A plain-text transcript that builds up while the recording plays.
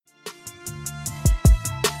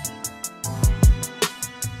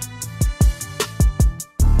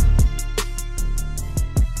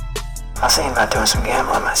I was thinking about doing some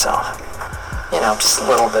gambling myself. Just a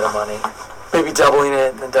little bit of money. Maybe doubling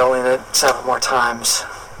it and then doubling it several more times.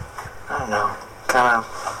 I don't know. Kind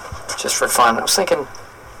of just for fun. I was thinking,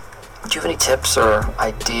 do you have any tips or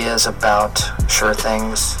ideas about sure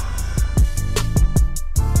things?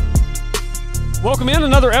 Welcome in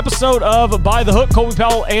another episode of By the Hook. Colby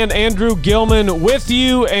Powell and Andrew Gilman with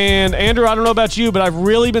you. And Andrew, I don't know about you, but I've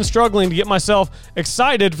really been struggling to get myself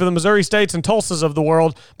excited for the Missouri States and Tulsas of the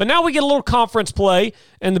world. But now we get a little conference play,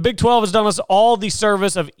 and the Big 12 has done us all the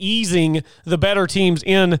service of easing the better teams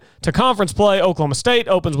in to conference play. Oklahoma State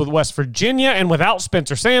opens with West Virginia, and without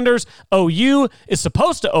Spencer Sanders, OU is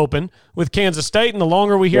supposed to open with Kansas State, and the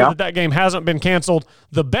longer we hear that game hasn't been canceled,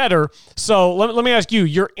 the better. So let me ask you,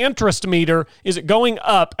 your interest meter, is it going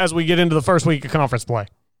up as we get into the first week of conference play?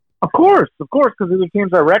 Of course, because these are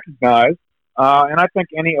teams I recognize, and I think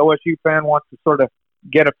any OSU fan wants to sort of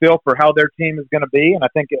get a feel for how their team is going to be, and I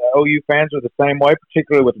think OU fans are the same way,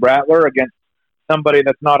 particularly with Rattler against somebody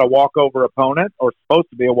that's not a walkover opponent, or supposed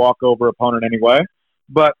to be a walkover opponent anyway.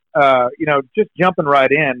 But, just jumping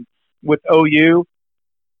right in with OU,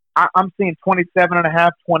 I'm seeing 27.5,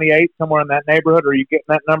 28, somewhere in that neighborhood. Are you getting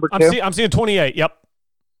that number too? I'm seeing 28, yep.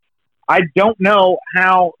 I don't know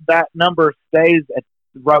how that number stays at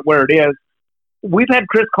right where it is. We've had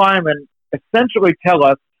Chris Kleiman essentially tell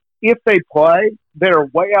us if they play, they're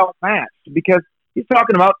way outmatched, because he's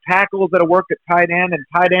talking about tackles that have worked at tight end and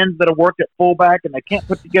tight ends that have worked at fullback, and they can't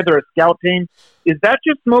put together a scout team. Is that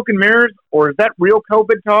just smoke and mirrors, or is that real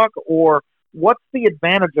COVID talk, or what's the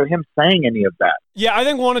advantage of him saying any of that? Yeah, I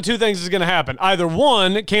think one of two things is going to happen. Either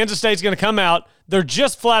one, Kansas State's going to come out, they're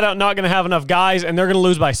just flat out not going to have enough guys, and they're going to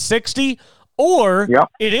lose by 60, or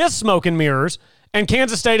it is smoke and mirrors, and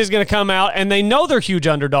Kansas State is going to come out, and they know they're huge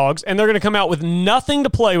underdogs, and they're going to come out with nothing to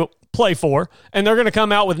play for, and they're going to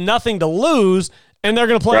come out with nothing to lose, and they're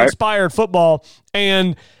going to play inspired football.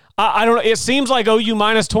 And I don't know. It seems like OU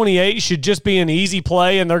minus 28 should just be an easy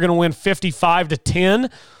play, and they're going to win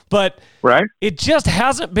 55-10. But it just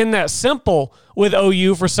hasn't been that simple with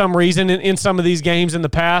OU for some reason in some of these games in the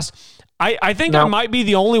past. I think I might be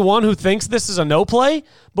the only one who thinks this is a no play,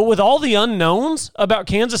 but with all the unknowns about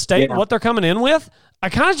Kansas State and what they're coming in with, I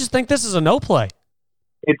kind of just think this is a no play.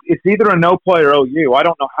 It's either a no play or OU. I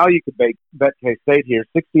don't know how you could bet K-State here.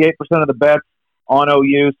 68% of the bets on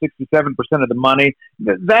OU, 67% of the money.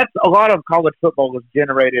 That's a lot of college football is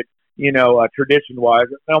generated, tradition-wise.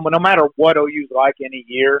 No matter what OU's like any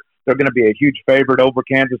year, they're going to be a huge favorite over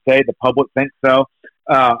Kansas State. The public thinks so.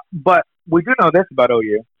 But we do know this about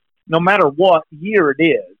OU. No matter what year it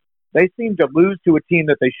is, they seem to lose to a team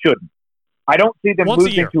that they shouldn't. I don't see them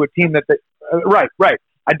losing to a team that they right.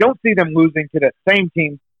 I don't see them losing to that same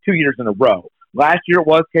team 2 years in a row. Last year it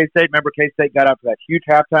was K-State. Remember, K-State got up to that huge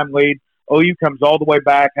halftime lead. OU comes all the way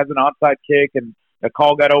back, has an onside kick, and the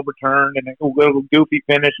call got overturned, and a little goofy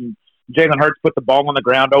finish, and Jalen Hurts put the ball on the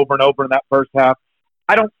ground over and over in that first half.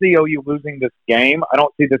 I don't see OU losing this game. I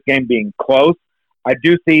don't see this game being close. I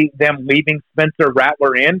do see them leaving Spencer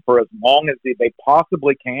Rattler in for as long as they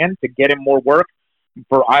possibly can to get him more work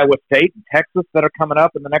for Iowa State and Texas that are coming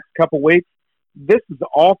up in the next couple weeks. This is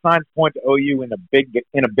all signs point to OU in a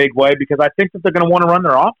big way, because I think that they're going to want to run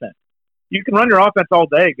their offense. You can run your offense all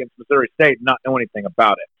day against Missouri State and not know anything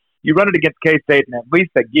about it. You run it against K-State, and at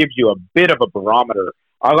least that gives you a bit of a barometer.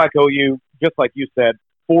 I like OU, just like you said,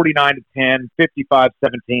 49-10,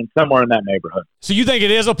 55-17, somewhere in that neighborhood. So you think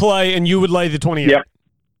it is a play, and you would lay the 28? Yep,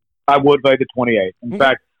 I would lay the 28. In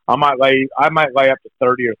fact, I might lay up to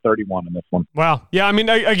 30 or 31 in this one. Wow. Yeah, I mean,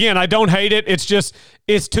 again, I don't hate it. It's just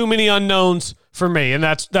it's too many unknowns for me, and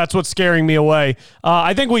that's what's scaring me away.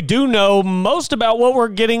 I think we do know most about what we're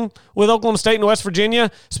getting with Oklahoma State and West Virginia.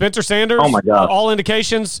 Spencer Sanders, oh my God. All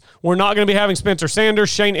indications, we're not going to be having Spencer Sanders.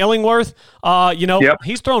 Shane Illingworth,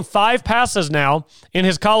 he's thrown 5 passes now in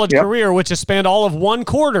his college career, which has spanned all of one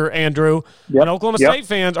quarter, Andrew. And Oklahoma State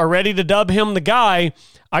fans are ready to dub him the guy.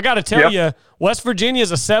 I got to tell you, West Virginia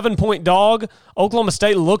is a 7-point dog. Oklahoma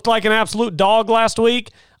State looked like an absolute dog last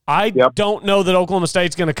week. I don't know that Oklahoma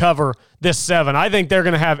State's going to cover this 7. I think they're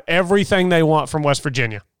going to have everything they want from West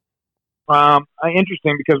Virginia.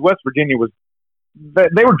 Interesting, because West Virginia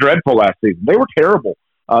they were dreadful last season. They were terrible.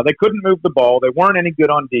 They couldn't move the ball. They weren't any good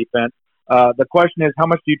on defense. The question is, how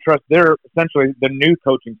much do you trust essentially the new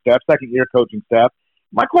coaching staff, second-year coaching staff?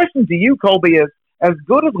 My question to you, Colby, is as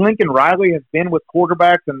good as Lincoln Riley has been with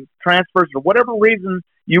quarterbacks and transfers, or whatever reason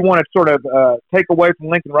you want to sort of take away from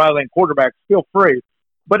Lincoln Riley and quarterbacks, feel free.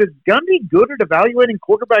 But is Gundy good at evaluating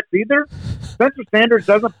quarterbacks either? Spencer Sanders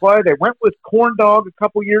doesn't play. They went with Corn Dog a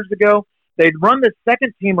couple years ago. They'd run the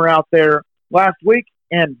second-teamer out there last week,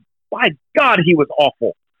 and by God, he was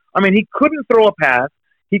awful. I mean, he couldn't throw a pass.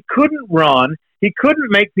 He couldn't run. He couldn't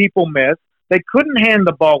make people miss. They couldn't hand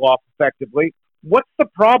the ball off effectively. What's the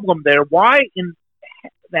problem there? Why in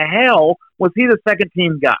the hell was he the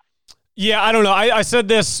second-team guy? Yeah, I don't know. I said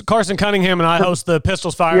this. Carson Cunningham and I host the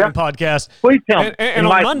Pistols Firing podcast. Please tell me. And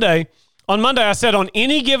on Monday, I said on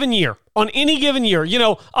any given year,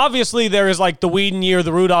 obviously there is like the Whedon year,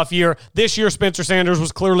 the Rudolph year. This year, Spencer Sanders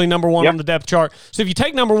was clearly number one on the depth chart. So if you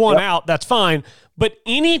take number one out, that's fine. But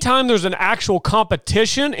anytime there's an actual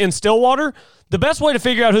competition in Stillwater, the best way to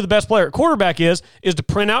figure out who the best player at quarterback is to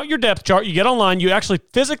print out your depth chart. You get online, you actually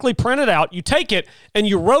physically print it out, you take it, and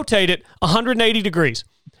you rotate it 180 degrees.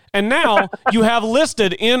 And now you have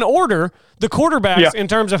listed in order the quarterbacks in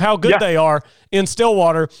terms of how good they are in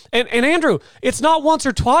Stillwater. And Andrew, it's not once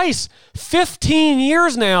or twice. 15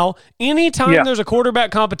 years now, anytime there's a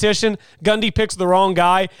quarterback competition, Gundy picks the wrong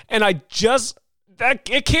guy. And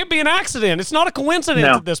it can't be an accident. It's not a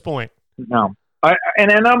coincidence at this point. No.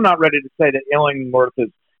 And I'm not ready to say that Illingworth is,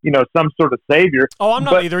 some sort of savior. Oh, I'm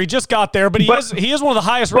not either. He just got there, but he is one of the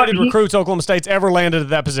highest rated recruits Oklahoma State's ever landed at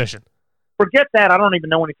that position. Forget that. I don't even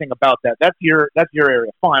know anything about that. That's your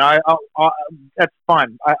area. Fine. That's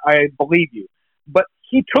fine. I believe you. But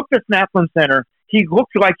he took the snap from center. He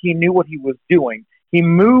looked like he knew what he was doing. He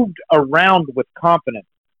moved around with confidence.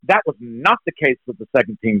 That was not the case with the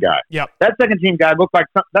second-team guy. Yep. That second-team guy looked like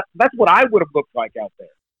that's what I would have looked like out there.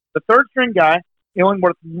 The third-string guy,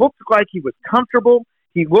 Illingworth, looked like he was comfortable.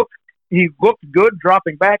 He looked good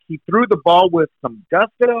dropping back. He threw the ball with some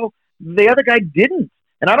gusto. The other guy didn't.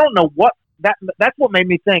 And I don't know what that's what made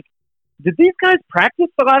me think, did these guys practice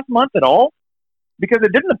the last month at all? Because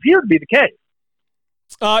it didn't appear to be the case.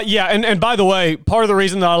 And by the way, part of the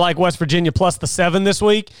reason that I like West Virginia plus the 7 this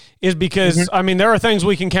week is because, there are things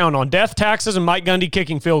we can count on. Death taxes and Mike Gundy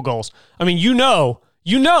kicking field goals. I mean, I've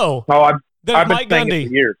been saying it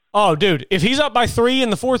for years. Oh, dude, if he's up by 3 in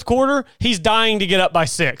the fourth quarter, he's dying to get up by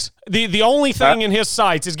 6. The only thing in his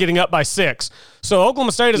sights is getting up by 6. So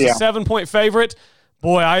Oklahoma State is a 7-point favorite.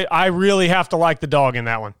 Boy, I really have to like the dog in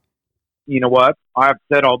that one. You know what? I've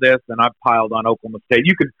said all this, and I've piled on Oklahoma State.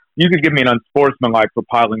 You could give me an unsportsmanlike for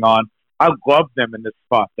piling on. I love them in this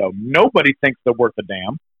spot, though. Nobody thinks they're worth a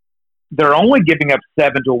damn. They're only giving up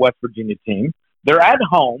 7 to a West Virginia team. They're at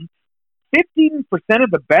home. 15% of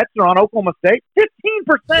the bets are on Oklahoma State.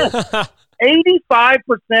 15%.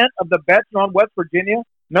 85% of the bets are on West Virginia.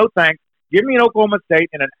 No thanks. Give me an Oklahoma State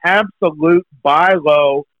in an absolute buy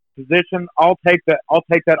low position. I'll take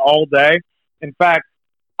that all day. In fact,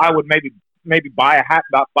 I would maybe buy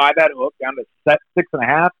that hook down to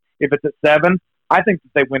 6.5 if it's at 7. I think that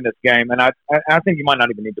they win this game, and I think you might not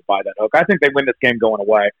even need to buy that hook. I think they win this game going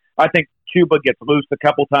away. I think Cuba gets loose a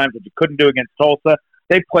couple times, which you couldn't do against Tulsa.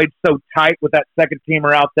 They played so tight with that second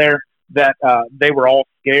teamer out there that they were all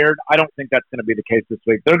scared. I don't think that's going to be the case this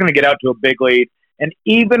week. They're going to get out to a big lead, and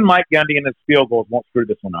even Mike Gundy and his field goals won't screw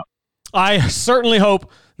this one up. I certainly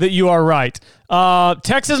hope that you are right.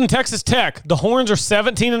 Texas and Texas Tech. The Horns are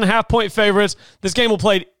 17.5-point favorites. This game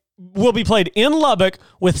will be played in Lubbock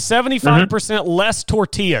with 75% less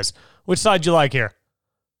tortillas. Which side do you like here?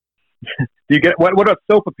 Do you get what about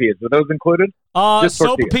sopapillas? Are those included?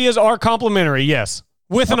 Sopapillas are complimentary, yes,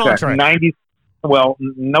 with an entree.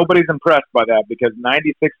 Nobody's impressed by that because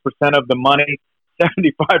 96% of the money, 75%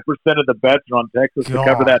 of the bets are on Texas to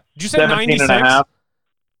cover that. Did you say 96?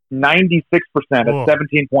 96% at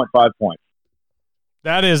 17.5 points.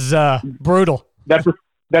 That is brutal. That's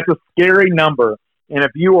a scary number. And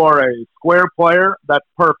if you are a square player, that's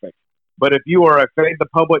perfect. But if you are a fade the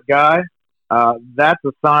public guy, that's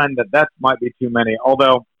a sign that might be too many.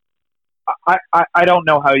 Although I don't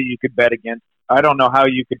know how you could bet against. I don't know how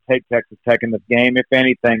you could take Texas Tech in this game. If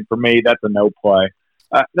anything, for me, that's a no play.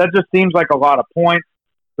 That just seems like a lot of points.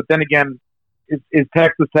 But then again, is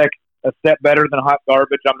Texas Tech a step better than hot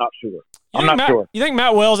garbage? I'm not sure. Sure. You think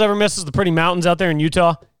Matt Wells ever misses the pretty mountains out there in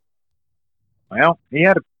Utah? Well, he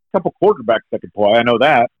had a couple quarterbacks that could play. I know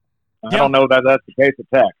that. I don't know that that's the case at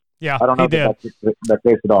Tech. Yeah, I don't know that's the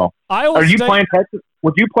case at all. Are you playing Texas?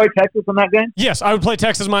 Would you play Texas in that game? Yes, I would play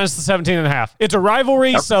Texas minus the 17.5. It's a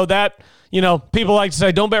rivalry, so that, people like to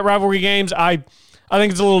say don't bet rivalry games. I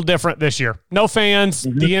think it's a little different this year. No fans.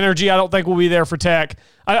 The energy I don't think will be there for Tech.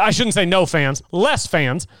 I shouldn't say no fans. Less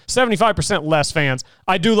fans. 75% less fans.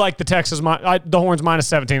 I do like the the Horns minus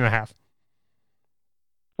 17.5.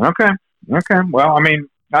 Okay. Well,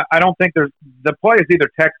 I don't think the play is either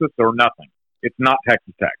Texas or nothing. It's not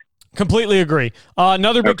Texas Tech. Completely agree.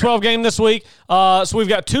 Another Big 12 game this week. So we've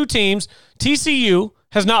got two teams. TCU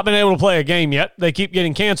has not been able to play a game yet. They keep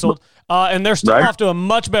getting canceled. And they're still off to a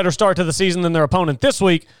much better start to the season than their opponent this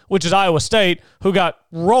week, which is Iowa State, who got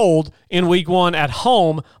rolled in week 1 at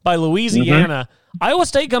home by Louisiana. Iowa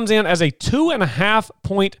State comes in as a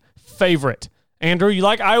 2.5-point favorite. Andrew, you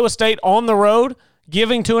like Iowa State on the road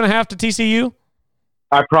giving 2.5 to TCU?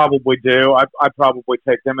 I probably do. I probably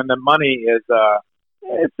take them. And the money is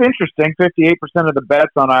it's interesting. 58% of the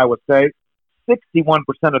bets on Iowa State, 61%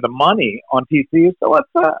 of the money on TCU. So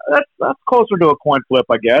that's closer to a coin flip,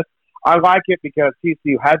 I guess. I like it because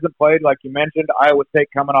TCU hasn't played, like you mentioned. Iowa State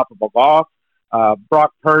coming off of a loss.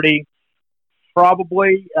 Brock Purdy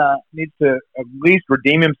probably needs to at least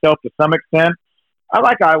redeem himself to some extent. I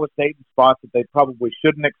like Iowa State in spots that they probably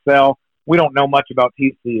shouldn't excel. We don't know much about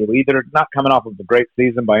TCU either. Not coming off of a great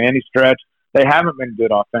season by any stretch. They haven't been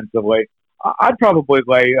good offensively. I'd probably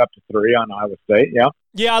lay up to 3 on Iowa State, yeah.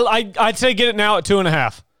 Yeah, I'd say get it now at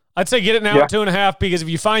 2.5. I'd say get it now at 2.5 because if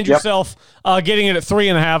you find yourself getting it at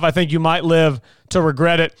 3.5, I think you might live to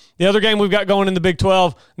regret it. The other game we've got going in the Big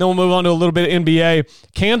 12, then we'll move on to a little bit of NBA.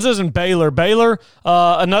 Kansas and Baylor. Baylor,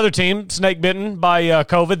 another team snake bitten by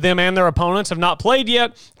COVID. Them and their opponents have not played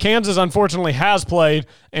yet. Kansas, unfortunately, has played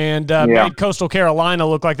and made Coastal Carolina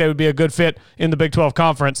look like they would be a good fit in the Big 12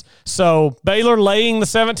 Conference. So Baylor laying the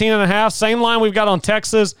 17.5, same line we've got on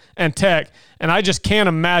Texas and Tech. And I just can't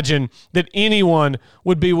imagine that anyone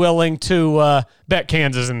would be willing to bet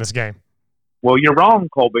Kansas in this game. Well, you're wrong,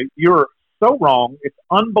 Colby. You're so wrong. It's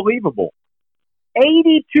unbelievable.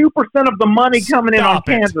 82% of the money coming in on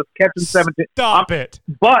Kansas catching 17. Stop it.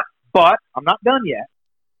 But I'm not done yet.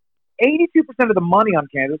 82% of the money on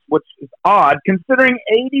Kansas, which is odd, considering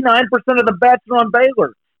 89% of the bets are on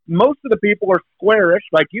Baylor. Most of the people are squarish,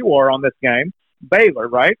 like you are on this game. Baylor,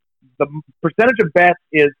 right? The percentage of bets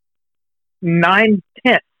is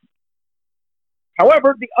 9/10.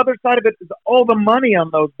 However, the other side of it is all the money on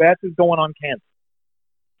those bets is going on Kansas.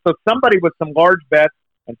 So somebody with some large bets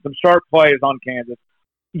and some sharp plays on Kansas,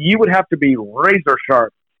 you would have to be razor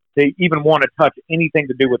sharp to even want to touch anything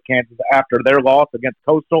to do with Kansas after their loss against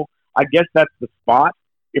Coastal. I guess that's the spot.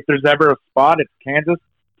 If there's ever a spot, it's Kansas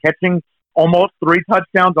catching almost 3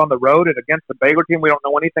 touchdowns on the road and against the Baylor team we don't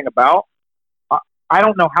know anything about. I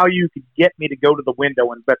don't know how you could get me to go to the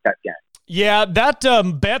window and bet that game. Yeah, that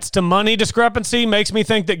bets to money discrepancy makes me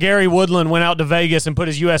think that Gary Woodland went out to Vegas and put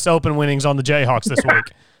his U.S. Open winnings on the Jayhawks this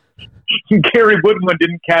week. Gary Woodland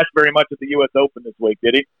didn't cash very much at the U.S. Open this week,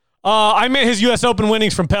 did he? I meant his U.S. Open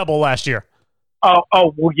winnings from Pebble last year. Oh,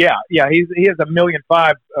 well, yeah. He has $1.5 million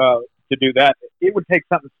to do that. It would take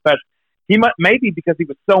something special. He might, maybe because he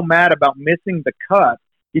was so mad about missing the cut,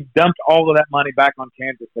 he dumped all of that money back on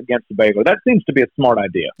Kansas against Baylor. That seems to be a smart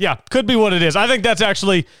idea. Yeah, could be what it is. I think that's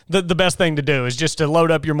actually the best thing to do is just to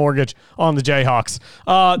load up your mortgage on the Jayhawks.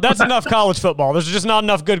 That's enough college football. There's just not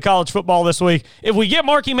enough good college football this week. If we get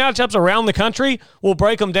marquee matchups around the country, we'll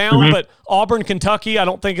break them down. But Auburn, Kentucky, I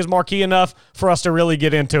don't think is marquee enough for us to really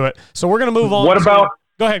get into it. So we're going to move on.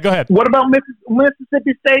 Go ahead. What about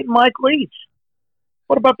Mississippi State and Mike Leach?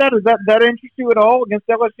 What about that? Does that interest you at all against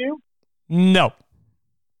LSU? No.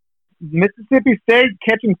 Mississippi State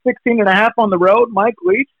catching 16.5 on the road, Mike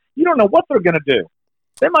Leach, you don't know what they're going to do.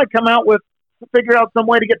 They might come out figure out some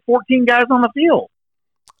way to get 14 guys on the field.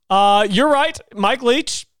 You're right. Mike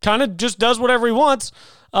Leach kind of just does whatever he wants.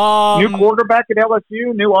 New quarterback at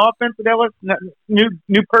LSU, new offense at LSU,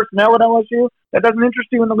 new personnel at LSU. That doesn't interest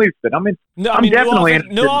you in the least bit. I'm definitely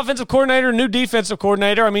interested. New offensive coordinator, new defensive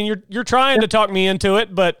coordinator. I mean, you're trying to talk me into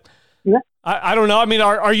it, but I don't know. I mean,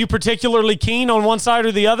 are you particularly keen on one side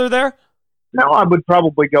or the other there? No, I would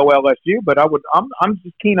probably go LSU, but I'm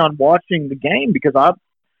just keen on watching the game because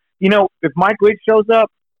if Mike Leach shows up,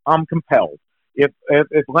 I'm compelled. If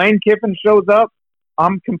Lane Kiffin shows up,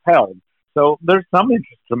 I'm compelled. So there's some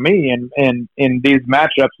interest to me in these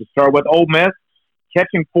matchups to start with. Ole Miss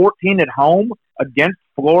catching 14 at home against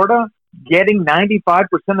Florida, getting 95%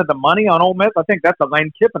 of the money on Ole Miss. I think that's a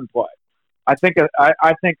Lane Kiffin play. I think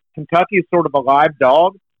Kentucky is sort of a live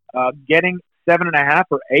dog, getting 7.5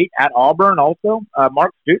 or 8 at Auburn. Also,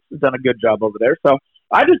 Mark Stoops has done a good job over there. So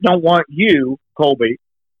I just don't want you, Colby,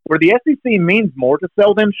 where the SEC means more, to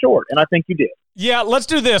sell them short, and I think you did. Yeah, let's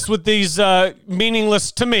do this with these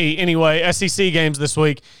meaningless, to me anyway, SEC games this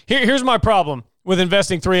week. Here's my problem with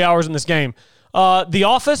investing 3 hours in this game. The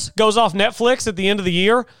Office goes off Netflix at the end of the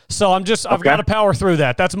year, so I've got to power through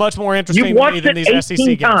that. That's much more interesting to me than these SEC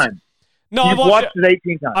games. Times. No, I've watched it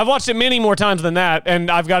 18 times. I've watched it many more times than that, and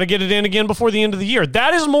I've got to get it in again before the end of the year.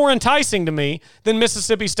 That is more enticing to me than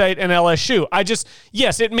Mississippi State and LSU.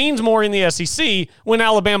 Yes, it means more in the SEC when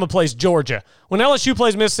Alabama plays Georgia. When LSU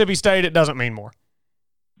plays Mississippi State, it doesn't mean more.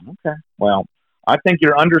 Okay. Well, I think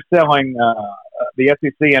you're underselling the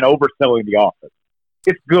SEC and overselling the office.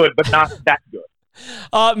 It's good, but not that good.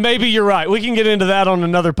 Maybe you're right. We can get into that on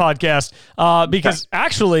another podcast because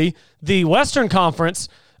actually the Western Conference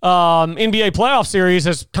NBA playoff series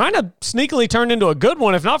has kind of sneakily turned into a good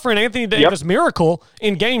one, if not for an Anthony Davis miracle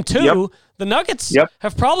in Game 2. The Nuggets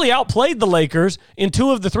have probably outplayed the Lakers in 2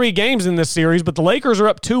 of the 3 games in this series, but the Lakers are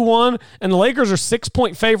up 2-1, and the Lakers are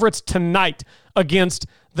 6-point favorites tonight against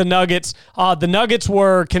the Nuggets. The Nuggets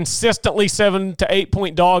were consistently 7 to 8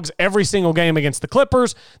 point dogs every single game against the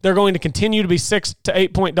Clippers. They're going to continue to be 6 to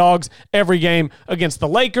 8 point dogs every game against the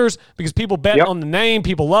Lakers because people bet on the name.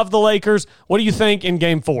 People love the Lakers. What do you think in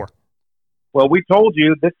Game 4? Well, we told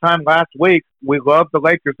you this time last week we loved the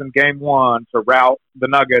Lakers in Game 1 to rout the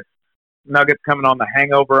Nuggets. Nuggets coming on the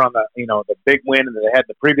hangover on the big win that they had in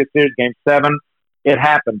the previous series, Game 7. It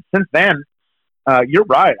happened. Since then, you're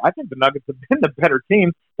right. I think the Nuggets have been the better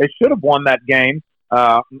team. They should have won that game,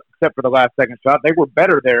 except for the last second shot. They were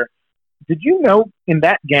better there. Did you know in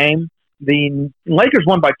that game, the Lakers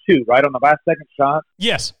won by 2, right, on the last second shot?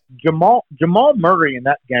 Yes. Jamal Murray in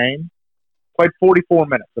that game played 44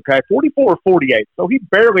 minutes, okay? 44 or 48, so he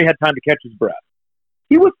barely had time to catch his breath.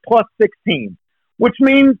 He was plus 16. Which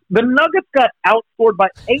means the Nuggets got outscored by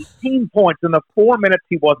 18 points in the 4 minutes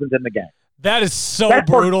he wasn't in the game. That is that's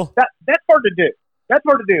brutal. That's hard to do. That's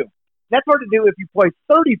hard to do if you play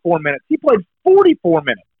 34 minutes. He played 44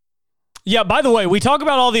 minutes. Yeah, by the way, we talk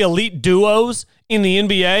about all the elite duos in the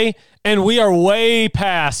NBA, and we are way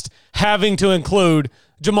past having to include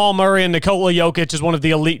Jamal Murray and Nikola Jokic as one of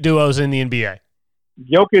the elite duos in the NBA.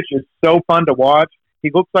 Jokic is so fun to watch. He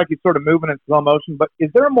looks like he's sort of moving in slow motion, but is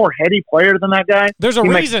there a more heady player than that guy? There's a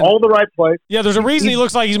reason. Makes all the right plays. Yeah, there's a reason he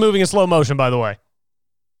looks like he's moving in slow motion, by the way.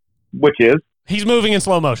 Which is? He's moving in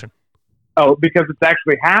slow motion. Oh, because it's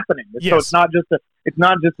actually happening. Yes. So it's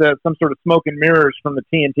not just some sort of smoke and mirrors from the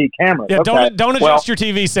TNT cameras. Yeah, okay. Don't adjust your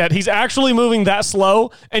TV set. He's actually moving that slow,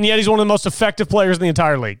 and yet he's one of the most effective players in the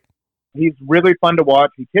entire league. He's really fun to watch.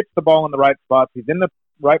 He hits the ball in the right spots. He's in the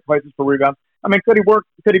right places for rebounds. I mean, could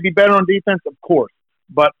he be better on defense? Of course.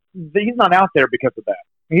 But he's not out there because of that.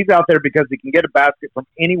 He's out there because he can get a basket from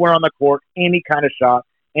anywhere on the court, any kind of shot,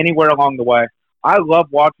 anywhere along the way. I love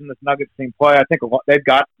watching this Nuggets team play. I think they've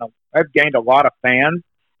gained a lot of fans.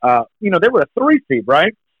 They were a 3 seed,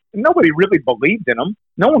 right? And nobody really believed in them.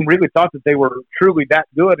 No one really thought that they were truly that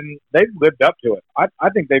good, and they've lived up to it. I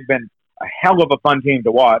think they've been a hell of a fun team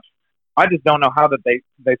to watch. I just don't know how that they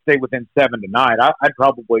stay within 7 tonight. I'd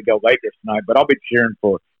probably go Lakers tonight, but I'll be cheering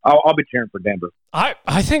for Denver.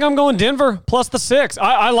 I think I'm going Denver plus the 6.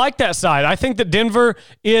 I like that side. I think that Denver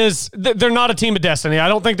they're not a team of destiny. I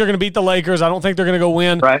don't think they're going to beat the Lakers. I don't think they're going to go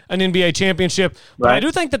win an NBA championship. But I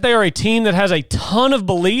do think that they are a team that has a ton of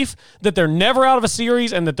belief that they're never out of a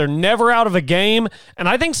series and that they're never out of a game. And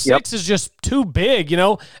I think 6 is just too big.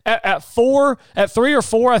 At 3 or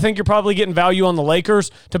 4, I think you're probably getting value on the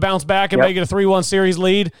Lakers to bounce back and make it a 3-1 series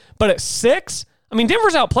lead. But at 6, I mean,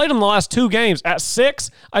 Denver's outplayed them the last 2 games. At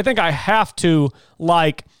 6, I think I have to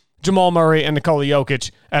like Jamal Murray and Nikola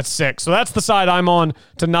Jokic at 6. So that's the side I'm on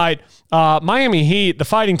tonight. Miami Heat, the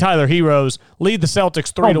Fighting Tyler Heroes, lead the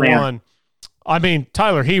Celtics 3-1. I mean,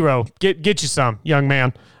 Tyler Hero, get you some, young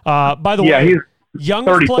man. By the way, he's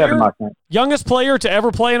youngest player to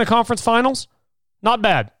ever play in a conference finals. Not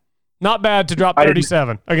bad. Not bad to drop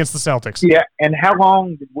 37 against the Celtics. Yeah, and how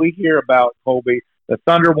long did we hear about Colby? The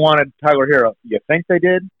Thunder wanted Tyler Hero. You think they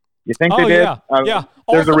did? You think they did? Yeah.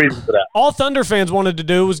 There's a reason for that. All Thunder fans wanted to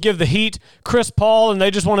do was give the Heat Chris Paul, and they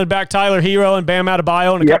just wanted back Tyler Hero and Bam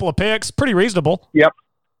Adebayo and a couple of picks. Pretty reasonable. Yep.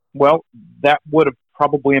 Well, that would have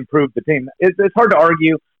probably improved the team. It's hard to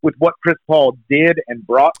argue with what Chris Paul did and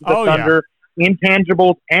brought to the Thunder,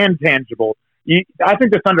 intangibles and tangibles. I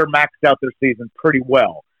think the Thunder maxed out their season pretty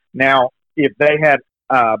well. Now, if they had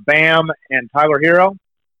Bam and Tyler Hero,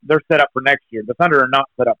 they're set up for next year. The Thunder are not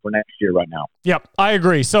set up for next year right now. Yep, I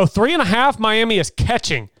agree. So 3.5, Miami is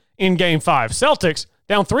catching in Game 5. Celtics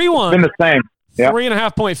down 3-1. Been the same. Yep.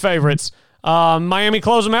 3.5 point favorites. Miami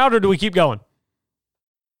close them out, or do we keep going?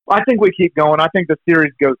 I think we keep going. I think the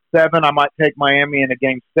series goes 7. I might take Miami in a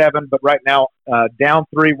Game 7, but right now, down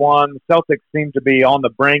 3-1. The Celtics seem to be on the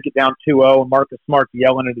brink, down 2-0, and Marcus Smart's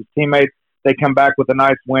yelling at his teammates. They come back with a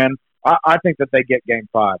nice win. I think that they get Game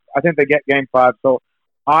 5. I think they get Game 5, so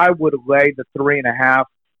I would lay the 3.5.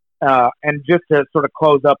 And just to sort of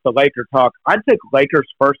close up the Laker talk, I'd take Lakers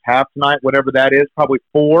first half tonight, whatever that is, probably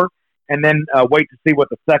 4, and then wait to see what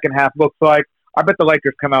the second half looks like. I bet the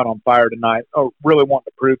Lakers come out on fire tonight, or really want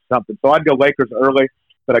to prove something. So I'd go Lakers early,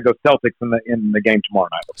 but I'd go Celtics in the game tomorrow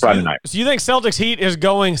night, Friday night. So you think Celtics Heat is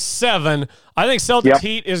going 7? I think Celtics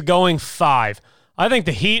Heat is going 5. I think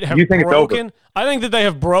the Heat have It's over? I think that they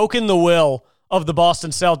have broken the will of the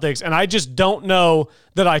Boston Celtics, and I just don't know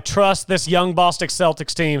that I trust this young Boston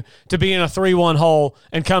Celtics team to be in a 3-1 hole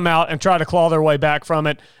and come out and try to claw their way back from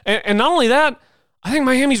it. And not only that, I think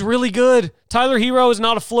Miami's really good. Tyler Hero is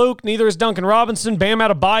not a fluke. Neither is Duncan Robinson. Bam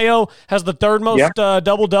Adebayo has the third most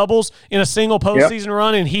double-doubles in a single postseason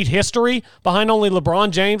run in Heat history, behind only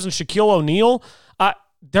LeBron James and Shaquille O'Neal.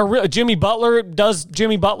 Jimmy Butler does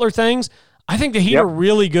Jimmy Butler things. I think the Heat are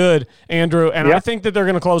really good, Andrew, and I think that they're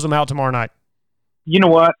going to close them out tomorrow night. You know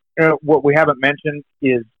what? What we haven't mentioned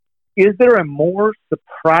is there a more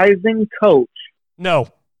surprising coach? No.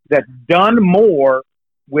 That's done more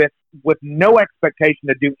with no expectation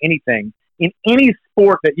to do anything in any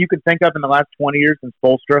sport that you could think of in the last 20 years than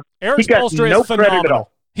Spoelstra. Erik Spoelstra is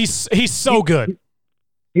phenomenal. He's so good.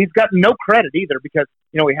 He's got no credit either because,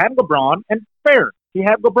 he had LeBron, and fair. He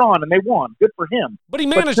had LeBron, and they won. Good for him. But he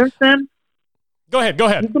managed. But since then, go ahead.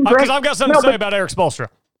 Because I've got something to say about Erik Spoelstra.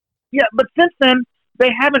 Yeah, but since then, they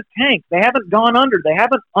haven't tanked. They haven't gone under. They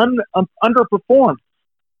haven't underperformed.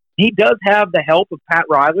 He does have the help of Pat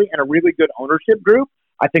Riley and a really good ownership group.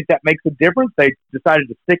 I think that makes a difference. They decided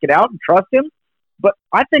to stick it out and trust him. But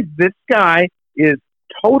I think this guy is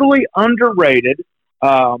totally underrated.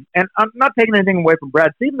 And I'm not taking anything away from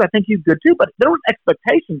Brad Stevens. I think he's good too. But there were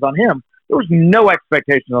expectations on him. There was no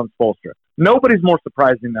expectations on Spoelstra. Nobody's more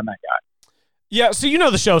surprising than that guy. Yeah, so you know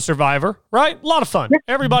the show Survivor, right? A lot of fun.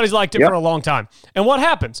 Everybody's liked it for a long time. And what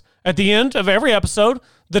happens? At the end of every episode,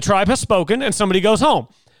 the tribe has spoken and somebody goes home.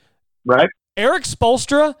 Right. Erik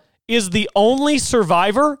Spoelstra is the only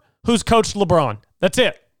survivor who's coached LeBron. That's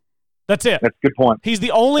it. That's a good point. He's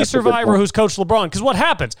the only survivor who's coached LeBron. Because what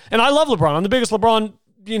happens? And I love LeBron. I'm the biggest LeBron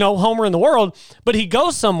homer in the world, but he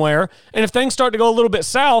goes somewhere, and if things start to go a little bit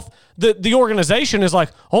south, the organization is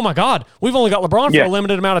like, oh my God, we've only got LeBron for a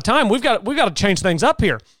limited amount of time. We've got to change things up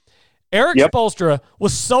here. Erik Spoelstra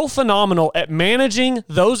was so phenomenal at managing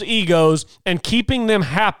those egos and keeping them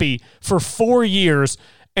happy for 4 years.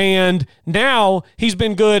 And now he's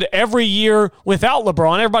been good every year without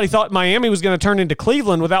LeBron. Everybody thought Miami was going to turn into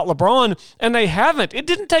Cleveland without LeBron, and they haven't. It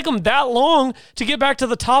didn't take them that long to get back to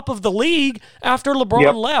the top of the league after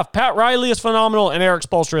LeBron left. Pat Riley is phenomenal, and Erik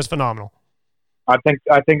Spoelstra is phenomenal. I think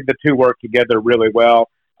the two work together really well.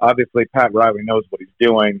 Obviously, Pat Riley knows what he's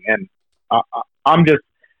doing, and I'm just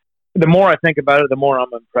the more I think about it, the more I'm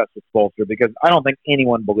impressed with Spoelstra because I don't think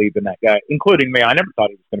anyone believed in that guy, including me. I never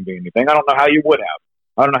thought he was going to be anything. I don't know how you would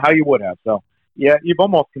have. So, yeah, you've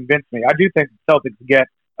almost convinced me. I do think the Celtics get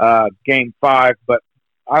Game 5, but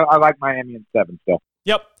I like Miami in 7 still.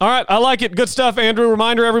 Yep. All right. I like it. Good stuff, Andrew.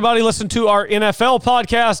 Reminder, everybody, listen to our NFL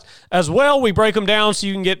podcast as well. We break them down so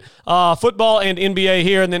you can get football and NBA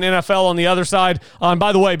here and then NFL on the other side. And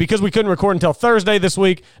by the way, because we couldn't record until Thursday this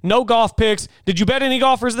week, no golf picks. Did you bet any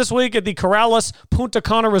golfers this week at the Corrales Punta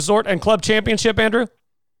Cana Resort and Club Championship, Andrew?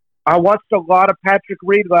 I watched a lot of Patrick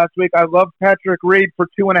Reed last week. I loved Patrick Reed for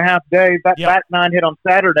 2.5 days. That back nine hit on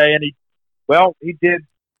Saturday, and he did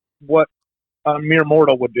what a mere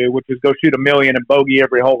mortal would do, which is go shoot 1 million and bogey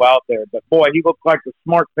every hole out there. But, boy, he looked like a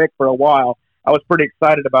smart pick for a while. I was pretty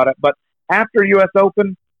excited about it. But after U.S.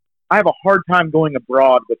 Open, I have a hard time going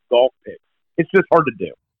abroad with golf picks. It's just hard to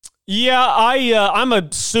do. Yeah, I'm a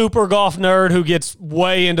super golf nerd who gets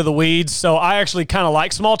way into the weeds, so I actually kind of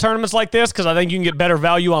like small tournaments like this because I think you can get better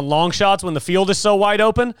value on long shots when the field is so wide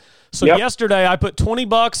open. So yesterday I put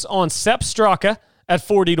 $20 on Sepp Straka at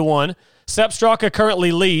 40-1. Sepp Straka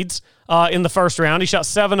currently leads in the first round. He shot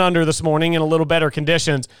 7 under this morning in a little better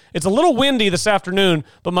conditions. It's a little windy this afternoon,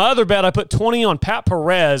 but my other bet, I put 20 on Pat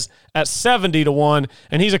Perez at 70-1,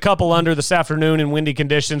 and he's a couple under this afternoon in windy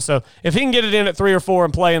conditions. So if he can get it in at 3 or 4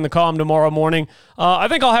 and play in the calm tomorrow morning, I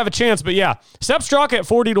think I'll have a chance. But yeah, Sepp Straka at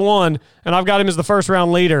 40-1, and I've got him as the first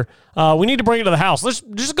round leader. We need to bring it to the house. Let's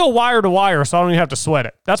just go wire to wire so I don't even have to sweat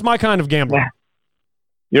it. That's my kind of gambling.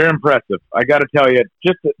 You're impressive. I got to tell you,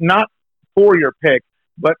 just not for your pick,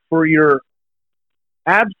 but for your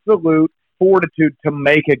absolute fortitude to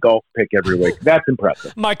make a golf pick every week. That's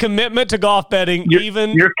impressive. My commitment to golf betting,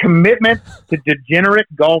 your commitment to degenerate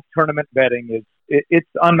golf tournament betting it's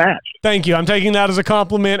unmatched. Thank you. I'm taking that as a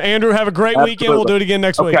compliment. Andrew, have a great weekend. We'll do it again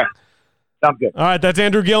next week. Sounds good. All right, that's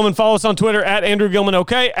Andrew Gilman. Follow us on Twitter at Andrew Gilman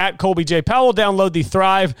OK, at Colby J. Powell. Download the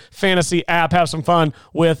Thrive Fantasy app. Have some fun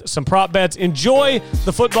with some prop bets. Enjoy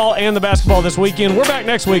the football and the basketball this weekend. We're back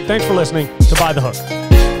next week. Thanks for listening to By the Hook.